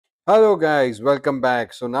Hello guys, welcome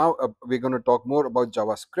back. So now we're going to talk more about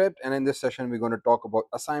JavaScript, and in this session we're going to talk about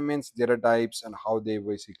assignments, data types, and how they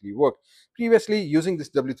basically work. Previously, using this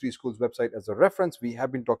W3Schools website as a reference, we have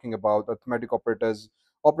been talking about arithmetic operators,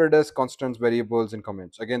 constants, variables, and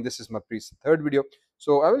comments. Again, this is my third video,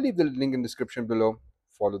 so I will leave the link in description below.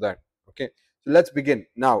 Follow that. Okay, so let's begin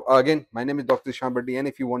now. Again, my name is Dr. Zeeshan Bhatti, and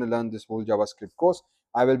if you want to learn this whole JavaScript course,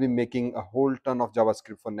 I will be making a whole ton of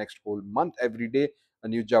JavaScript for next whole month every day. A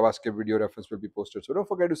new JavaScript video reference will be posted. So don't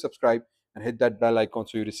forget to subscribe and hit that bell icon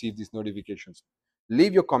so you receive these notifications.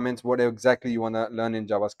 Leave your comments, what exactly you want to learn in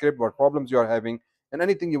JavaScript, what problems you are having, and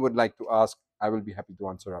anything you would like to ask, I will be happy to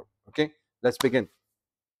answer out. Okay, let's begin.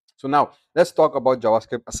 So now let's talk about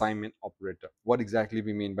JavaScript assignment operator. What exactly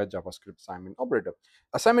we mean by JavaScript assignment operator?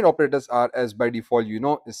 Assignment operators are, as by default,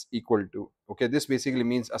 is equal to. Okay, this basically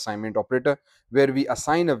means assignment operator where we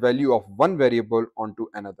assign a value of one variable onto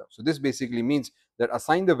another. So this basically means that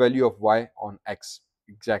assign the value of y on x,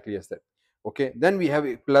 exactly as that. Okay, then we have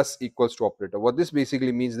a plus equals to operator. What this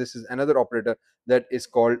basically means, this is another operator that is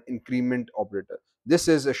called increment operator. This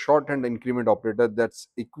is a shorthand increment operator that's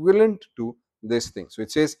equivalent to this thing. So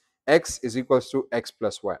it says x is equals to x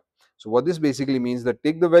plus y. So what this basically means that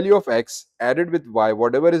take the value of x, added with y,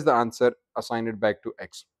 whatever is the answer, assign it back to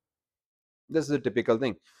x. This is a typical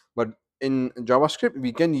thing. But in JavaScript,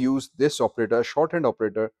 we can use this operator, shorthand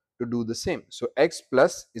operator, to do the same. So x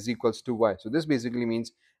plus is equals to y. So this basically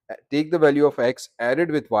means take the value of x, add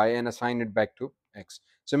it with y, and assign it back to x.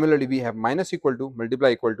 Similarly, we have minus equal to,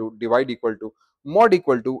 multiply equal to, divide equal to, mod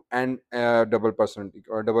equal to, and double percent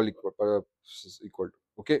or double equal to.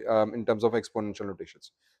 Okay, in terms of exponential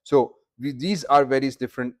notations. So these are various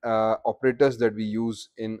different operators that we use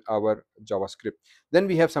in our JavaScript. Then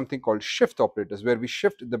we have something called shift operators where we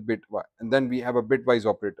shift the bit y, and then we have a bitwise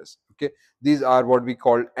operators. Okay, these are what we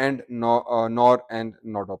call and, nor and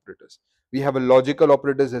not operators. We have a logical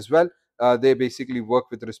operators as well. They basically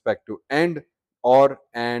work with respect to and, or,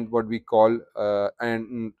 and what we call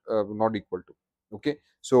and not equal to. Okay,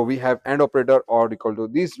 so we have and operator or equal to.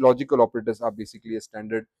 These logical operators are basically a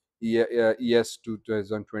standard ES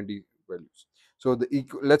 2020 values. So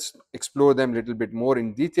let's explore them a little bit more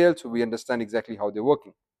in detail so we understand exactly how they're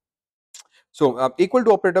working. So equal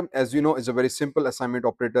to operator, as you know, is a very simple assignment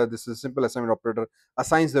operator. This is a simple assignment operator,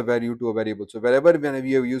 assigns the value to a variable. So wherever when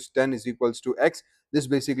we have used 10 is equals to x, this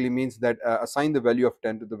basically means that assign the value of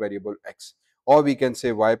 10 to the variable x. Or we can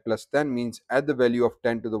say y plus 10 means add the value of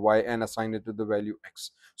 10 to the y and assign it to the value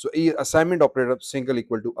x. So assignment operator, single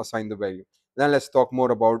equal to, assign the value. Then let's talk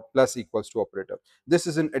more about plus equals to operator. This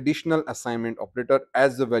is an additional assignment operator,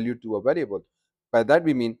 adds the value to a variable. By that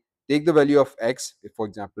we mean take the value of x, for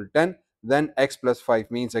example 10, then x plus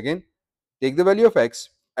 5 means again take the value of x,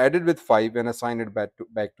 add it with 5 and assign it back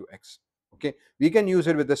to x. Okay, we can use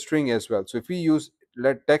it with a string as well. So if we use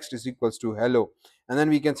let text is equals to hello, and then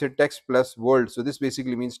we can say text plus world. So this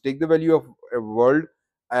basically means take the value of a world,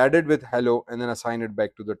 add it with hello, and then assign it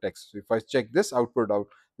back to the text. So if I check this output out,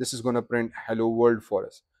 this is going to print hello world for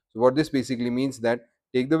us. So what this basically means that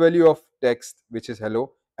take the value of text, which is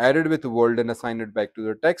hello, add it with world and assign it back to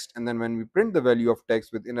the text, and then when we print the value of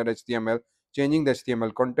text with inner HTML, changing the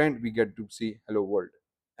HTML content, we get to see hello world.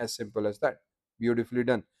 As simple as that. Beautifully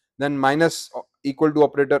done. Then minus equal to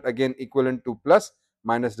operator, again equivalent to plus.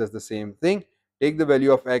 Minus does the same thing. Take the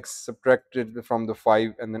value of x, subtract it from the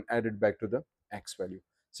 5 and then add it back to the x value.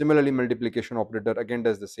 Similarly, multiplication operator again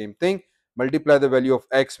does the same thing. Multiply the value of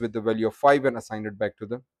x with the value of 5 and assign it back to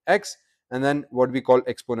the x. And then what we call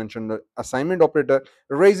exponential assignment operator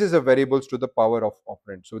raises the variables to the power of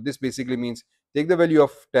operand. So this basically means take the value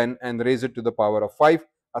of 10 and raise it to the power of 5,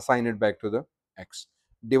 assign it back to the x.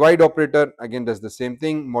 Divide operator again does the same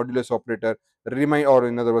thing. Modulus operator, or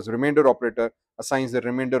in other words remainder operator, assigns the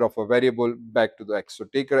remainder of a variable back to the x. So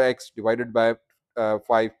take x divided by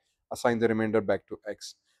 5, assign the remainder back to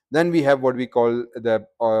x. Then we have what we call the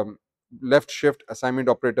left shift assignment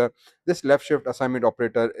operator. This left shift assignment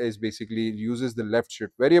operator is basically uses the left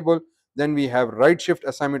shift variable. Then we have right shift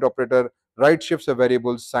assignment operator. Right shifts a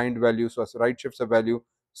variable, signed value. So as right shifts a value,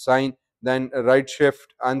 sign. Then right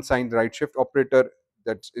shift, unsigned right shift operator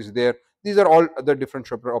that is there. These are all the different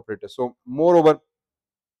shift operators. So moreover,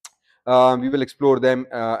 we will explore them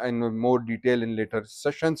in more detail in later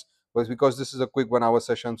sessions. But because this is a quick 1 hour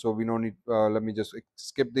session, so we don't need. Let me just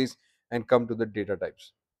skip these and come to the data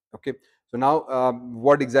types. Okay. So now,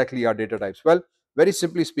 what exactly are data types? Well, very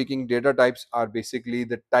simply speaking, data types are basically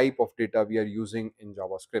the type of data we are using in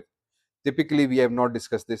JavaScript. Typically, we have not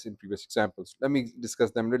discussed this in previous examples. Let me discuss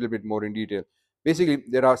them a little bit more in detail. Basically,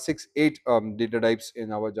 there are 8 data types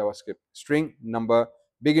in our JavaScript: string, number,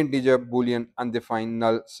 big integer, boolean, undefined,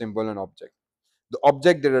 null, symbol, and object. The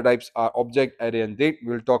object data types are object, array, and date.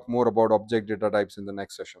 We'll talk more about object data types in the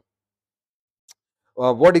next session.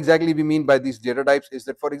 What exactly we mean by these data types is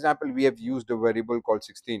that, for example, we have used a variable called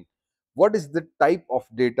 16. What is the type of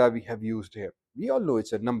data we have used here? We all know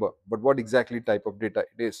it's a number, but what exactly type of data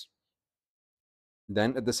it is?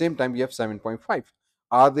 Then at the same time, we have 7.5.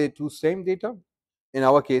 Are they two same data? In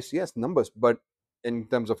our case, yes, numbers, but in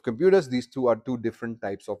terms of computers, these two are two different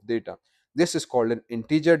types of data. This is called an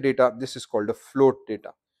integer data. This is called a float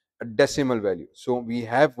data, a decimal value. So we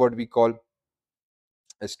have what we call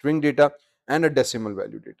a string data and a decimal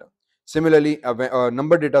value data. Similarly, a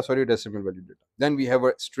number data, sorry, decimal value data. Then we have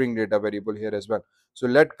a string data variable here as well. So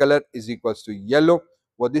let color is equals to yellow.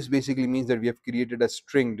 What this basically means that we have created a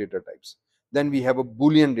string data types. Then we have a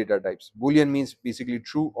boolean data types. Boolean means basically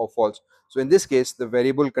true or false. So in this case, the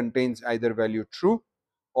variable contains either value true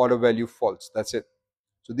or a value false. That's it.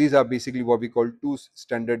 So these are basically what we call two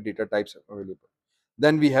standard data types available.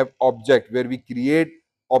 Then we have object, where we create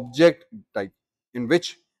object type in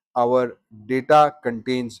which our data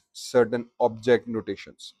contains certain object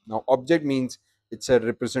notations. Now object means it's a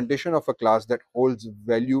representation of a class that holds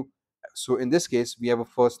value. So in this case, we have a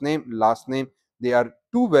first name, last name. They are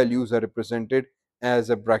two values are represented as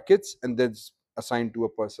a brackets and then assigned to a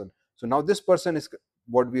person. So now this person is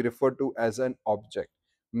what we refer to as an object,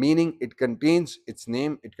 meaning it contains its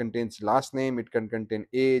name, it contains last name, it can contain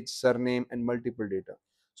age, surname, and multiple data.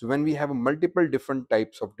 So when we have a multiple different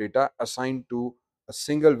types of data assigned to a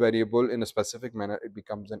single variable in a specific manner, it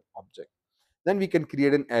becomes an object. Then we can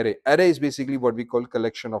create an array. Array is basically what we call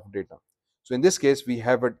collection of data. So in this case, we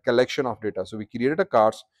have a collection of data. So we created a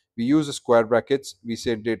cars, we use the square brackets, we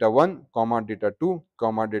say data 1 comma data 2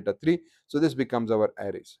 comma data 3. So this becomes our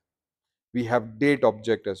arrays. We have date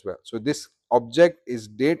object as well. So this object is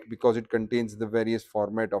date because it contains the various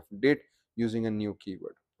format of date using a new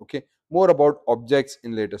keyword. Okay, more about objects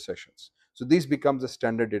in later sessions. So this becomes a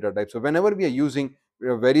standard data type. So whenever we are using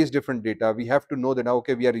various different data, we have to know that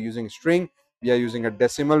okay, we are using string, we are using a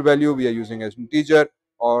decimal value, we are using an integer,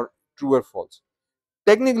 or true or false.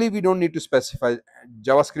 Technically, we don't need to specify.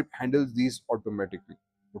 JavaScript handles these automatically.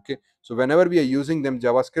 Okay, so whenever we are using them,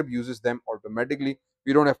 JavaScript uses them automatically.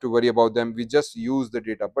 We don't have to worry about them. We just use the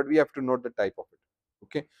data, but we have to know the type of it.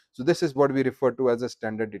 Okay, so this is what we refer to as a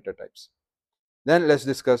standard data types. Then let's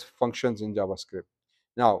discuss functions in JavaScript.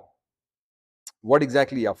 Now, what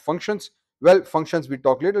exactly are functions? Well, functions, we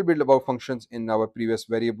talked a little bit about functions in our previous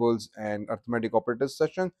variables and arithmetic operators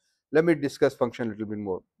session. Let me discuss function a little bit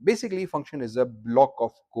more. Basically, function is a block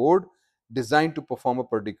of code designed to perform a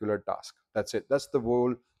particular task. That's it. That's the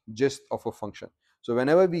whole gist of a function. So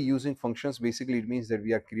whenever we using functions, basically it means that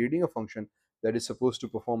we are creating a function that is supposed to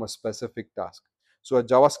perform a specific task. So a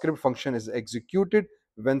JavaScript function is executed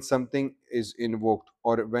when something is invoked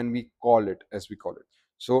or when we call it, as we call it.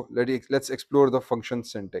 So let's explore the function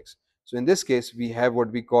syntax. So in this case, we have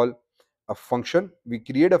what we call a function. We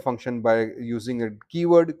create a function by using a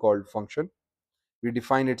keyword called function. We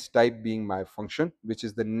define its type being my function, which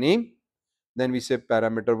is the name. Then we say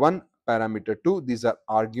parameter 1, parameter 2. These are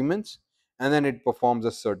arguments, and then it performs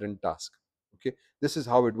a certain task. Okay, this is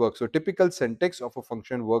how it works. So typical syntax of a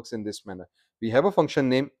function works in this manner. We have a function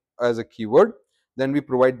name as a keyword. Then we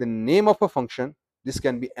provide the name of a function. This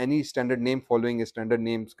can be any standard name following a standard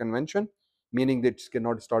names convention, meaning that it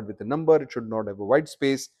cannot start with a number, it should not have a white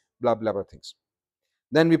space, blah blah blah things.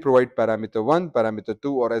 Then we provide parameter 1, parameter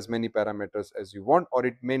 2, or as many parameters as you want, or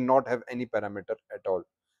it may not have any parameter at all.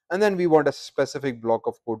 And then we want a specific block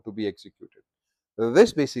of code to be executed.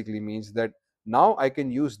 This basically means that now I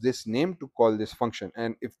can use this name to call this function,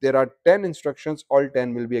 and if there are 10 instructions, all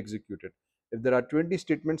 10 will be executed. If there are 20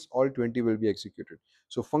 statements, all 20 will be executed.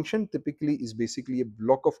 So function typically is basically a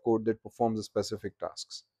block of code that performs a specific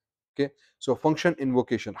tasks. Okay, so function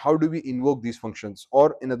invocation, how do we invoke these functions,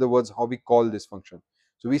 or in other words, how we call this function?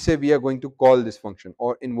 So we say we are going to call this function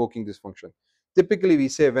or invoking this function. Typically we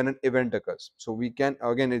say when an event occurs. So we can,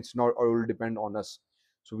 again, it's not all depend on us.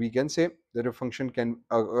 So we can say that a function can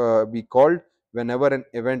be called whenever an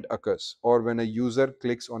event occurs, or when a user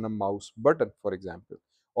clicks on a mouse button, for example,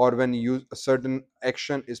 or when a certain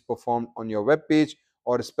action is performed on your web page,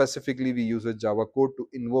 or specifically we use a Java code to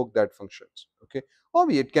invoke that functions. Okay, or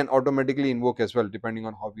it can automatically invoke as well, depending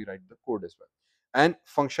on how we write the code as well. And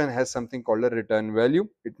function has something called a return value.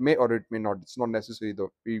 It may or it may not. It's not necessary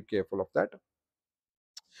though. Be careful of that.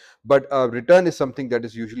 But return is something that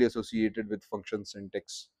is usually associated with function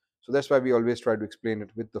syntax. So that's why we always try to explain it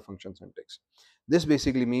with the function syntax. This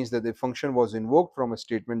basically means that the function was invoked from a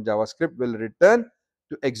statement. JavaScript will return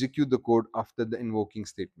to execute the code after the invoking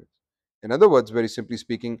statement. In other words, very simply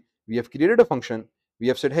speaking, we have created a function. We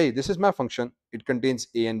have said, hey, this is my function. It contains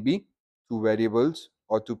a and b, two variables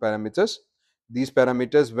or two parameters. These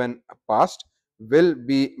parameters, when passed, will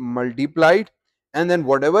be multiplied, and then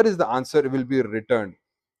whatever is the answer will be returned.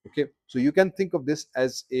 Okay, so you can think of this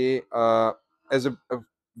as a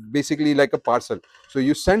basically like a parcel. So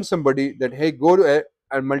you send somebody that, hey, go to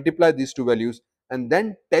and multiply these two values and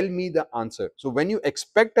then tell me the answer. So when you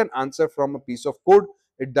expect an answer from a piece of code,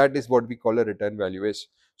 that is what we call a return value is.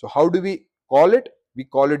 So how do we call it? We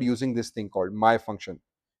call it using this thing called my function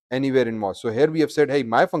anywhere in MOS. So here we have said, hey,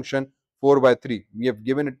 my function 4 by 3. We have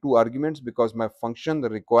given it two arguments because my function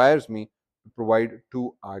requires me to provide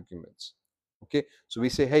two arguments. Okay, so we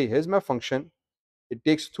say, hey, here's my function. It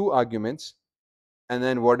takes two arguments, and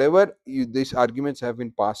then whatever these arguments have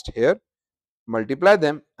been passed here, multiply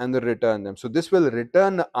them and then return them. So this will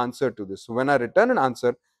return the answer to this. So when I return an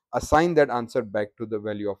answer, assign that answer back to the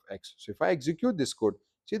value of x. So if I execute this code,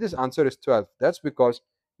 see, this answer is 12. That's because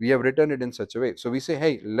we have written it in such a way. So we say,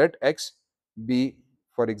 hey, let x be,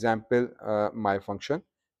 for example, my function.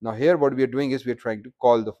 Now here what we are doing is we are trying to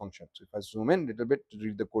call the function. So if I zoom in a little bit to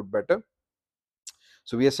read the code better.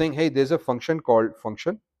 So we are saying, hey, there's a function called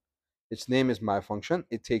function. Its name is my function.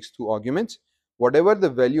 It takes two arguments. Whatever the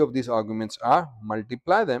value of these arguments are,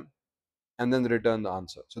 multiply them and then return the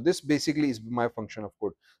answer. So this basically is my function of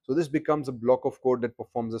code. So this becomes a block of code that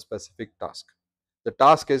performs a specific task. The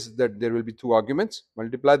task is that there will be two arguments,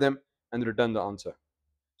 multiply them and return the answer.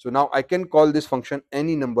 So now I can call this function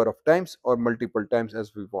any number of times or multiple times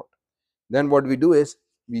as we want. Then what we do is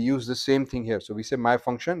we use the same thing here. So we say my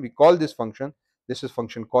function, we call this function. This is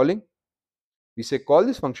function calling. We say call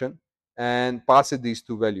this function and pass it these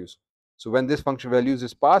two values. So when this function values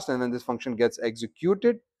is passed and then this function gets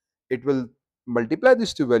executed, it will multiply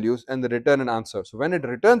these two values and return an answer. So when it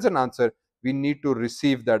returns an answer, we need to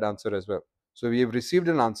receive that answer as well. So we have received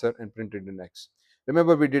an answer and printed in X.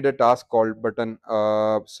 Remember, we did a task called button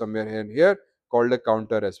somewhere here and here called a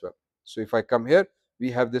counter as well. So if I come here,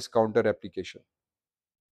 we have this counter application.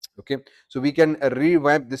 Okay, so we can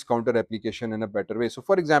revamp this counter application in a better way. So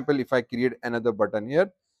for example, if I create another button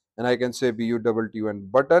here and I can say button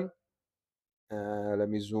button, let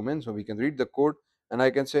me zoom in so we can read the code, and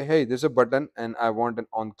I can say, hey, there's a button and I want an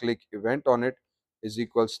on click event on it is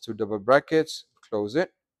equals to double brackets, close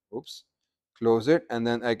it, oops, close it, and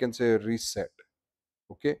then I can say reset.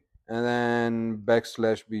 Okay, and then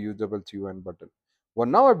backslash button. What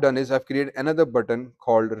now I've done is I've created another button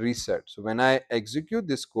called reset. So when I execute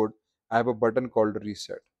this code, I have a button called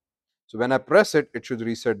reset. So when I press it, it should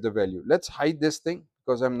reset the value. Let's hide this thing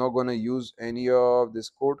because I'm not going to use any of this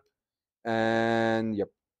code. And yep.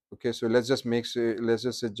 Okay, so let's just let's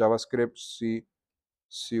just say JavaScript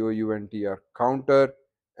counter,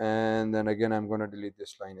 and then again I'm going to delete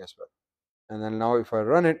this line as well. And then now if I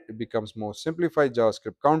run it, it becomes more simplified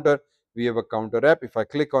JavaScript counter. We have a counter app. If I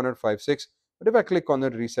click on it, 5 6, but if I click on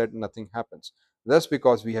it, reset, nothing happens. That's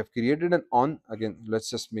because we have created an on. Again, let's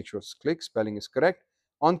just make sure click spelling is correct.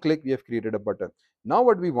 On click, we have created a button. Now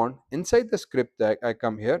what we want, inside the script tag, I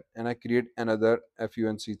come here and I create another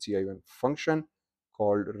function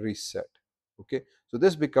called reset. Okay, so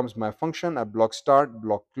this becomes my function. I block start,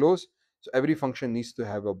 block close. So every function needs to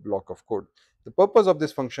have a block of code. The purpose of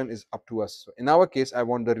this function is up to us. So in our case, I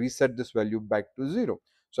want to reset this value back to 0.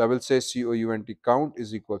 So I will say count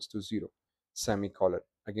is equals to 0, semicolon.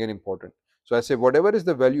 Again, important. So I say whatever is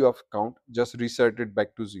the value of count, just reset it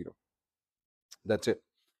back to 0. That's it.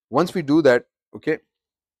 Once we do that, okay,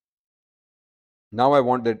 now I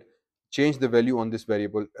want that change the value on this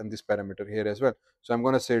variable and this parameter here as well. So I'm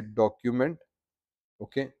going to say document,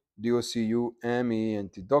 okay,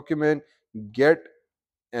 document, document, get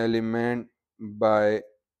element by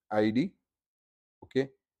id, okay,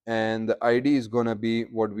 and the id is going to be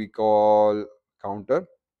what we call counter,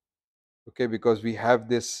 okay, because we have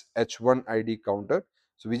this h1 id counter.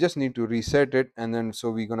 So we just need to reset it, and then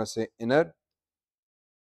so we're going to say inner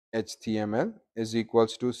html is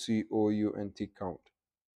equals to count.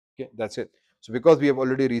 Okay, that's it. So because we have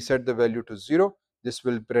already reset the value to 0, this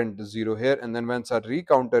will print the 0 here, and then once I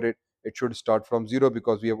recounter it, it should start from 0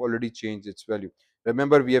 because we have already changed its value.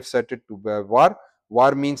 Remember, we have set it to var.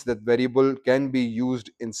 Var means that variable can be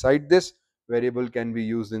used inside this, variable can be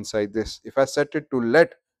used inside this. If I set it to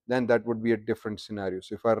let, then that would be a different scenario.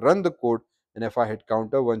 So if I run the code and if I hit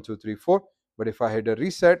counter 1 2 3 4, but if I hit a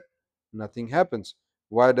reset, nothing happens.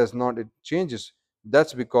 Why does not it changes?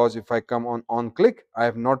 That's because if I come on click, I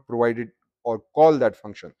have not provided or call that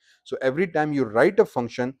function. So every time you write a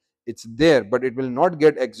function, it's there, but it will not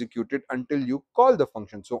get executed until you call the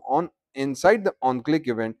function. So on inside the on click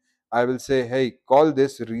event, I will say, hey, call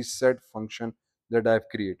this reset function that I've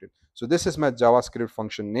created. So this is my JavaScript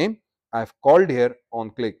function name. I've called here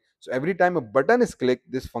on click. So every time a button is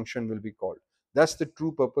clicked, this function will be called. That's the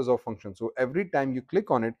true purpose of function. So every time you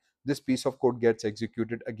click on it, this piece of code gets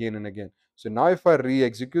executed again and again. So now if I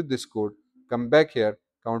re-execute this code, come back here,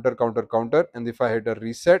 counter, counter, counter, and if I hit a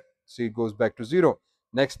reset, see it goes back to 0.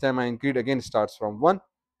 Next time I increase, again starts from 1,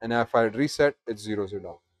 and if I reset, it zeroes it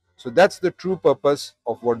out. So that's the true purpose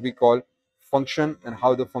of what we call function and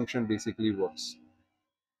how the function basically works.